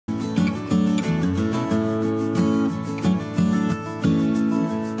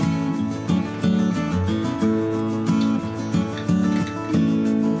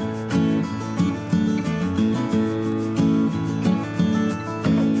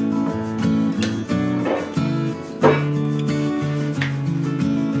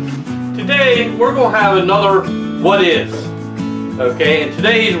today we're going to have another what is. Okay, and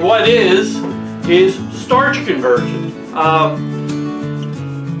today's what is starch conversion.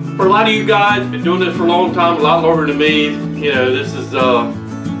 For a lot of you guys, been doing this for a long time, a lot longer than me. You know, this is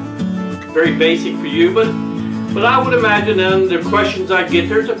very basic for you, but I would imagine then the questions I get,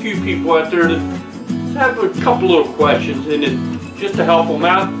 there's a few people out there that have a couple little questions, and then just to help them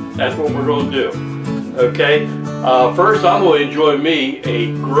out, that's what we're going to do. Okay, first I'm going to enjoy me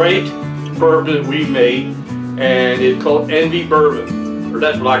a great bourbon that we made, and it's called Envy Bourbon, or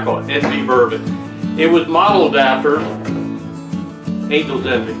that's what I call it, Envy Bourbon. It was modeled after Angel's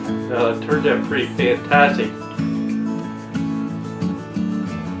Envy. It turned out pretty fantastic.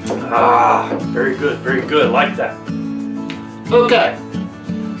 Very good, very good. I like that. Okay,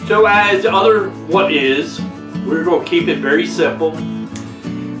 so as other what is, we're going to keep it very simple.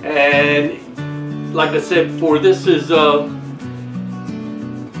 And like I said before, this is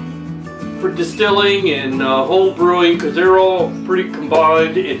for distilling and home brewing, because they're all pretty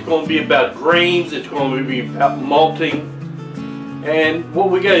combined. It's going to be about grains, it's going to be about malting. And what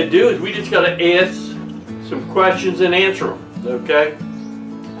we got to do is we just got to ask some questions and answer them, okay?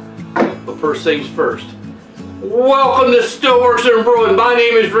 But first things first. Welcome to Stillworks and Brewing. My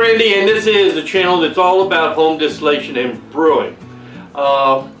name is Randy, and this is a channel that's all about home distillation and brewing.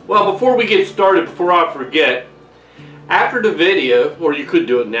 Well, before we get started, before I forget, after the video, or you could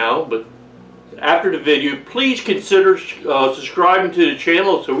do it now, but after the video, please consider subscribing to the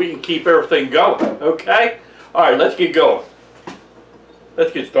channel so we can keep everything going, okay? Alright, let's get going.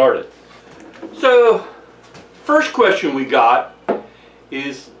 Let's get started. So, first question we got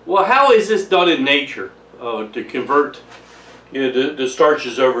is, well, how is this done in nature to convert, you know, the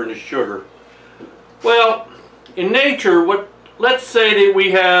starches over into sugar? Well, in nature, let's say that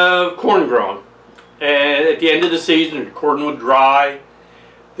we have corn grown, and at the end of the season the corn would dry,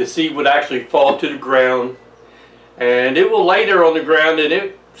 the seed would actually fall to the ground, and it will lay there on the ground,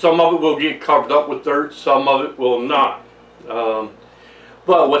 and some of it will get covered up with dirt, some of it will not.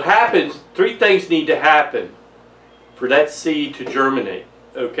 But what happens, three things need to happen for that seed to germinate.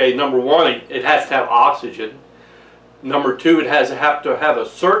 Okay, number one, it has to have oxygen. Number two, it has to have a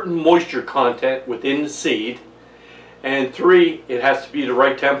certain moisture content within the seed. And three, it has to be the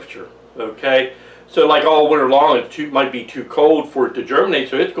right temperature. Okay, so like all winter long, it might be too cold for it to germinate,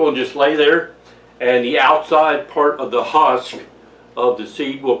 so it's going to just lay there, and the outside part of the husk of the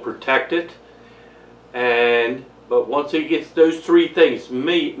seed will protect it. But once it gets those three things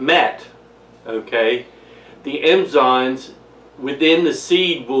met, okay, the enzymes within the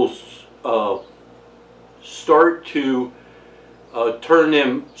seed will start to turn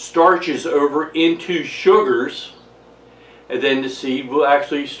them starches over into sugars, and then the seed will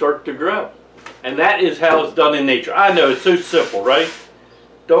actually start to grow. And that is how it's done in nature. I know, it's so simple, right?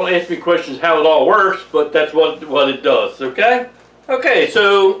 Don't ask me questions how it all works, but that's what it does, okay? Okay,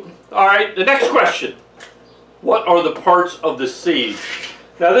 so, alright, the next question. What are the parts of the seed?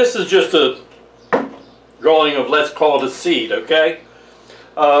 Now this is just a drawing of, let's call it a seed, okay?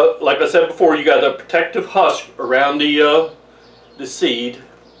 Like I said before, you got a protective husk around the seed.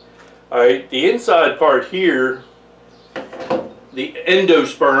 Alright, the inside part here, the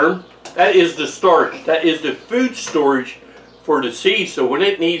endosperm, that is the starch. That is the food storage for the seed. So when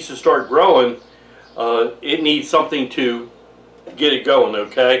it needs to start growing, it needs something to get it going,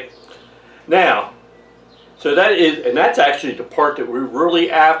 okay? Now, so that is, and that's actually the part that we're really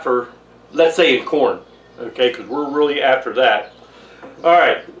after, let's say in corn, okay, because we're really after that.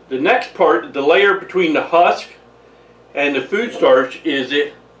 Alright, the next part, the layer between the husk and the food starch is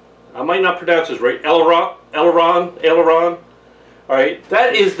I might not pronounce this right, aileron. Alright,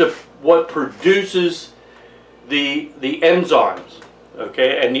 that is what produces the enzymes,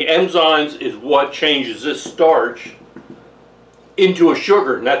 okay, and the enzymes is what changes this starch into a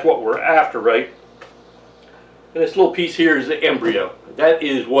sugar, and that's what we're after, right? And this little piece here is the embryo. That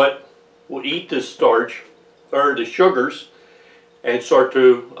is what will eat the starch, or the sugars, and start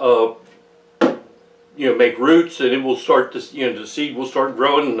to, you know, make roots, and it will start to, you know, the seed will start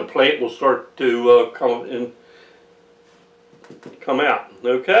growing, and the plant will start to come out.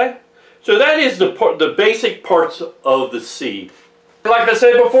 Okay, so that is the basic parts of the seed. Like I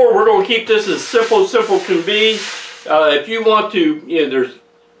said before, we're going to keep this as simple can be. If you want to, you know, there's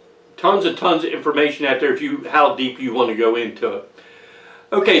tons and tons of information out there how deep you want to go into it.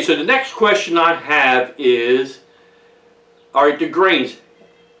 Okay, so the next question I have is, alright, the grains,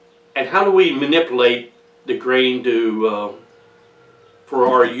 and how do we manipulate the grain for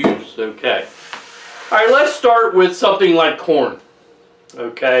our use? Okay, alright, let's start with something like corn.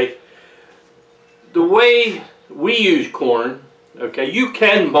 Okay, the way we use corn, okay, you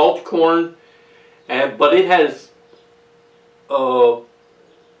can malt corn but it has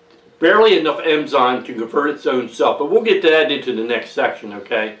barely enough enzyme to convert its own self. But we'll get to that into the next section,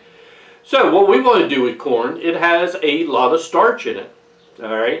 okay? So what we want to do with corn, it has a lot of starch in it,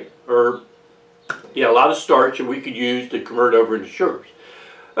 all right? Or, yeah, a lot of starch, and we could use to convert over into sugars.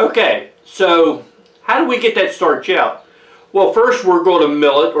 Okay, so how do we get that starch out? Well, first we're going to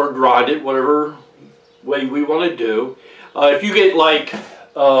mill it or grind it, whatever way we want to do. If you get like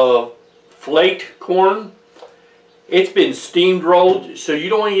flaked corn, it's been steamed rolled, so you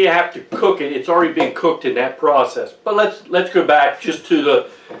don't even have to cook it. It's already been cooked in that process. But let's go back just to the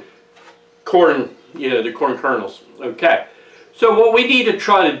corn, the corn kernels. Okay. So what we need to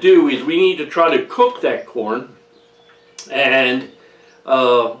try to do is we need to try to cook that corn and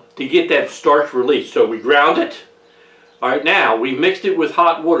to get that starch released. So we ground it. All right, now we mixed it with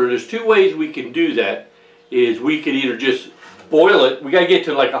hot water. There's two ways we can do that. Is we could either just boil it. We got to get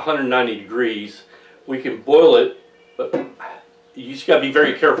to like 190 degrees. We can boil it. But you just got to be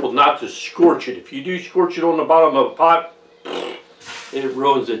very careful not to scorch it. If you do scorch it on the bottom of a pot, it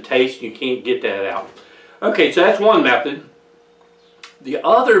ruins the taste. You can't get that out. Okay, so that's one method. The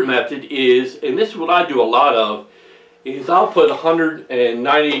other method is, and this is what I do a lot of, is I'll put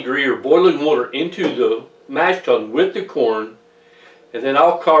 190 degree or boiling water into the mash tun with the corn, and then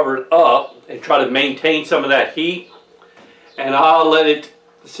I'll cover it up and try to maintain some of that heat, and I'll let it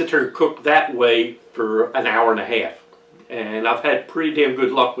sit there and cook that way for an hour and a half. And I've had pretty damn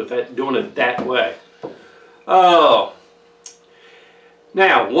good luck with that, doing it that way. Oh.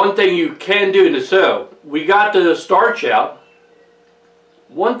 Now, one thing you can do, so we got the starch out.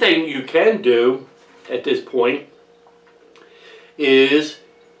 One thing you can do at this point is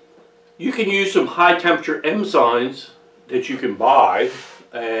you can use some high temperature enzymes that you can buy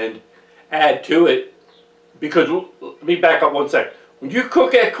and add to it, because, let me back up one second. When you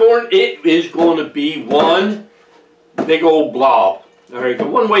cook that corn, it is going to be one big old blob. All right, the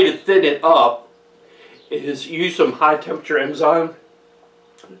one way to thin it up is use some high temperature enzyme,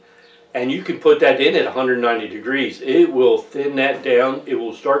 and you can put that in at 190 degrees. It will thin that down. It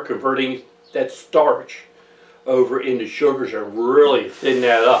will start converting that starch over into sugars and really thin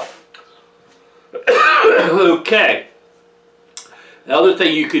that up. Okay. The other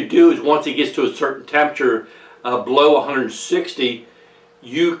thing you could do is once it gets to a certain temperature, below 160,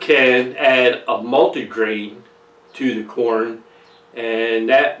 you can add a malted grain to the corn, and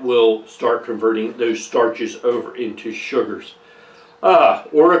that will start converting those starches over into sugars,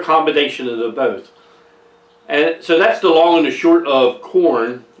 or a combination of the both. And so that's the long and the short of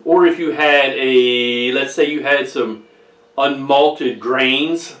corn. Or if you had let's say you had some unmalted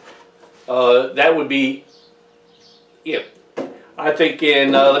grains, that would be, I think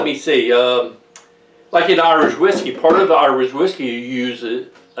in, let me see, like in Irish whiskey, part of the Irish whiskey you use an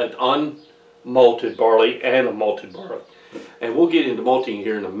unmalted barley and a malted barley. And we'll get into malting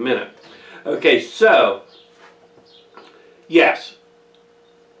here in a minute. Okay, so, yes,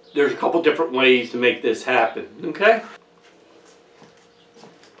 there's a couple different ways to make this happen, okay?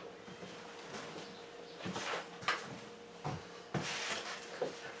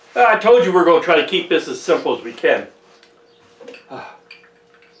 I told you we're going to try to keep this as simple as we can.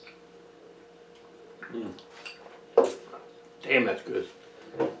 Damn, that's good.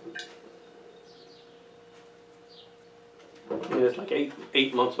 Yeah, it's like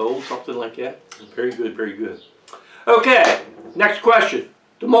eight months old, something like that. Very good, very good. Okay, next question.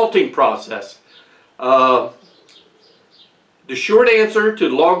 The malting process. The short answer to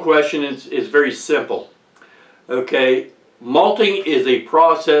the long question is very simple. Okay, malting is a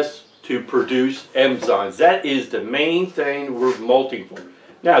process to produce enzymes. That is the main thing we're malting for.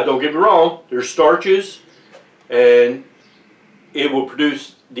 Now, don't get me wrong, there's starches, and it will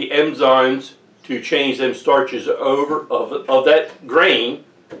produce the enzymes to change them starches over of that grain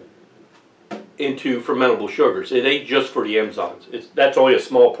into fermentable sugars. It ain't just for the enzymes. That's only a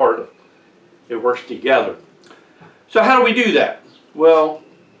small part of it. It works together. So how do we do that? Well,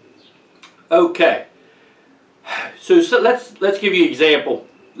 okay. So let's give you an example.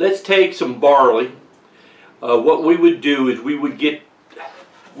 Let's take some barley. What we would do is we would get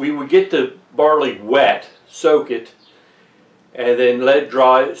the barley wet, soak it, and then let it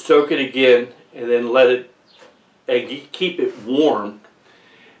dry, soak it again, and then let it and keep it warm.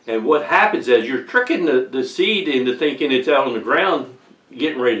 And what happens is you're tricking the seed into thinking it's out on the ground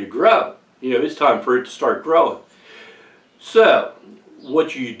getting ready to grow. You know, it's time for it to start growing. So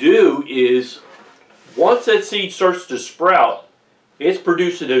what you do is once that seed starts to sprout, it's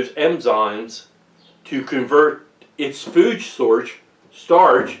producing those enzymes to convert its food starch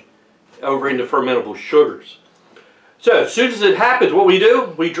over into fermentable sugars. So as soon as it happens, what we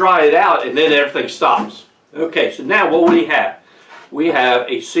do, we dry it out and then everything stops. Okay, so now what do we have? We have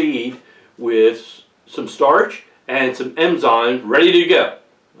a seed with some starch and some enzymes ready to go.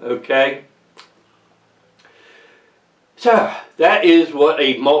 Okay? So that is what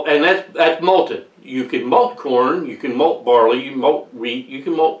a malt, and that's malted. You can malt corn, you can malt barley, you can malt wheat, you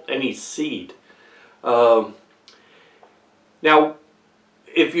can malt any seed. Now,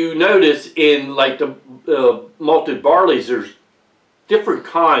 if you notice in like the malted barleys, there's different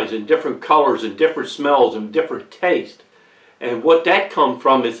kinds and different colors and different smells and different taste. And what that comes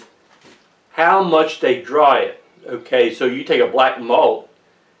from is how much they dry it. Okay, so you take a black malt,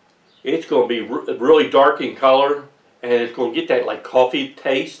 it's going to be really dark in color and it's going to get that like coffee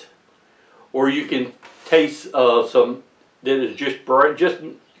taste. Or you can taste some that is just bright, just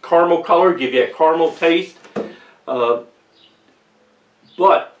caramel color, give you a caramel taste.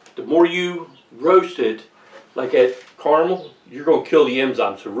 But the more you roast it, like at caramel, you're going to kill the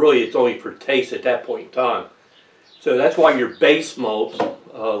enzymes. So really it's only for taste at that point in time. So that's why your base malts,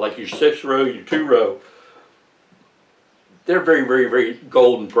 like your 6-row, your 2-row, they're very, very, very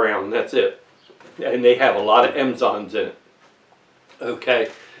golden brown. That's it. And they have a lot of enzymes in it. Okay.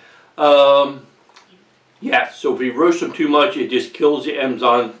 Yeah, so if we roast them too much, it just kills the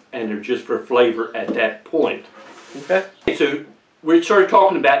enzymes and they're just for flavor at that point. Okay. So we started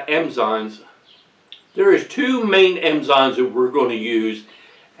talking about enzymes. There is 2 main enzymes that we're going to use,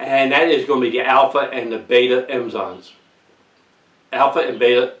 and that is going to be the alpha and the beta enzymes. Alpha and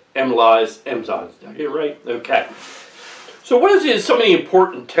beta amylase enzymes. Did I get it right? Okay. So what is some of the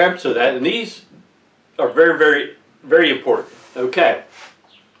important temps of that? And these are very, very, very important. Okay.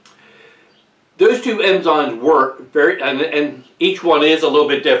 Those 2 enzymes work and each one is a little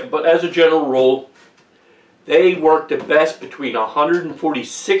bit different, but as a general rule, they work the best between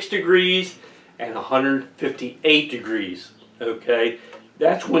 146 degrees and 158 degrees. Okay,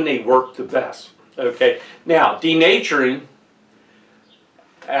 that's when they work the best. Okay, now denaturing,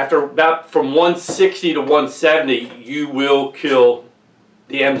 after about from 160 to 170, you will kill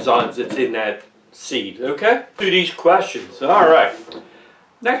the enzymes that's in that seed. Okay, do these questions. All right.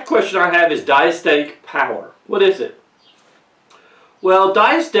 Next question I have is diastatic power. What is it? Well,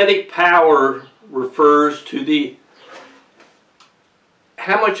 diastatic power refers to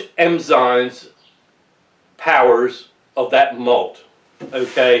how much enzymes powers of that malt.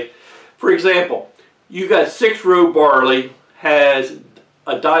 Okay, for example, you got 6-row barley has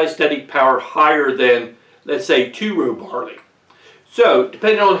a diastatic power higher than, let's say, 2-row barley. So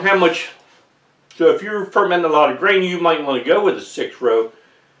depending on how much, so if you're fermenting a lot of grain, you might want to go with a 6-row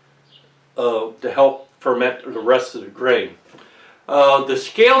to help ferment the rest of the grain. The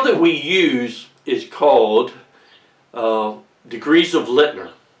scale that we use is called degrees of Lintner.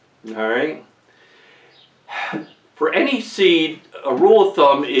 All right. For any seed, a rule of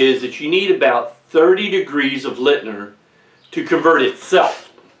thumb is that you need about 30 degrees of Lintner to convert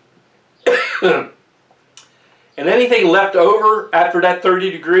itself. And anything left over after that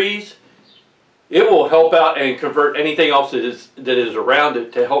 30 degrees, it will help out and convert anything else that is around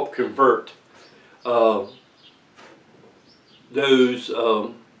it to help convert those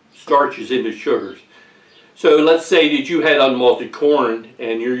starches into sugars. So let's say that you had unmalted corn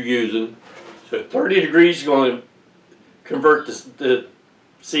and you're using, so 30 degrees is going to convert the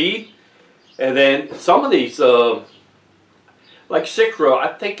seed, and then some of these, like 6-row,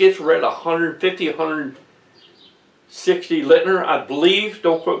 I think it's at 150, 160 Lintner, I believe.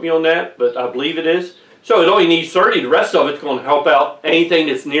 Don't quote me on that, but I believe it is. So it only needs 30. The rest of it's going to help out anything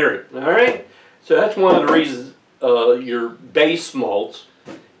that's near it. All right. So that's one of the reasons your base malts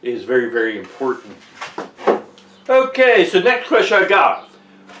is very, very important. Okay. So next question I got: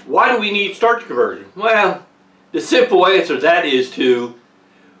 why do we need starch conversion? Well, the simple answer to that is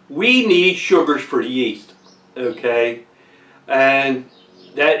we need sugars for yeast. Okay, and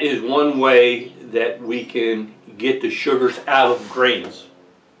that is one way that we can get the sugars out of grains.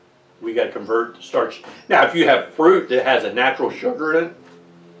 We got to convert the starch. Now, if you have fruit that has a natural sugar in it,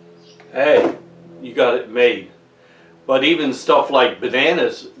 hey, you got it made. But even stuff like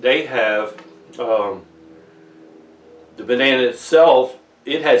bananas, they have, the banana itself,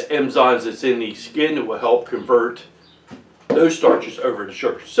 it has enzymes that's in the skin that will help convert those starches over to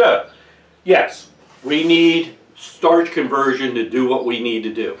sugar. So, yes, we need starch conversion to do what we need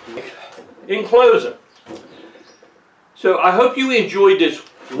to do. In closing, so I hope you enjoyed this.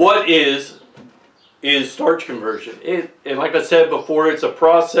 What is starch conversion? And like I said before, it's a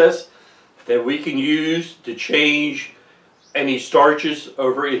process that we can use to change any starches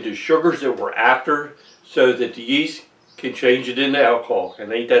over into sugars that we're after, so that the yeast can change it into alcohol.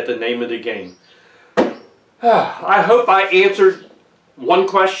 And ain't that the name of the game? I hope I answered one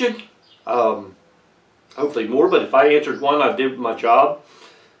question. Hopefully more, but if I answered one, I did my job.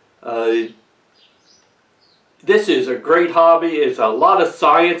 This is a great hobby. It's a lot of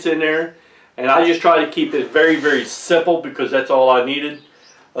science in there, and I just try to keep it very, very simple because that's all I needed.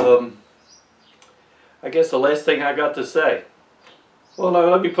 I guess the last thing I got to say. Well, no,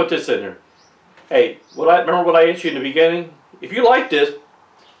 let me put this in there. Hey, remember what I asked you in the beginning? If you like this,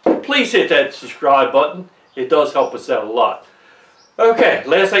 please hit that subscribe button. It does help us out a lot. Okay,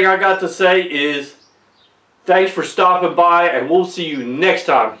 last thing I got to say is thanks for stopping by, and we'll see you next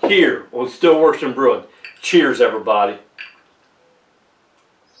time here on Stillworks and Brewing. Cheers, everybody.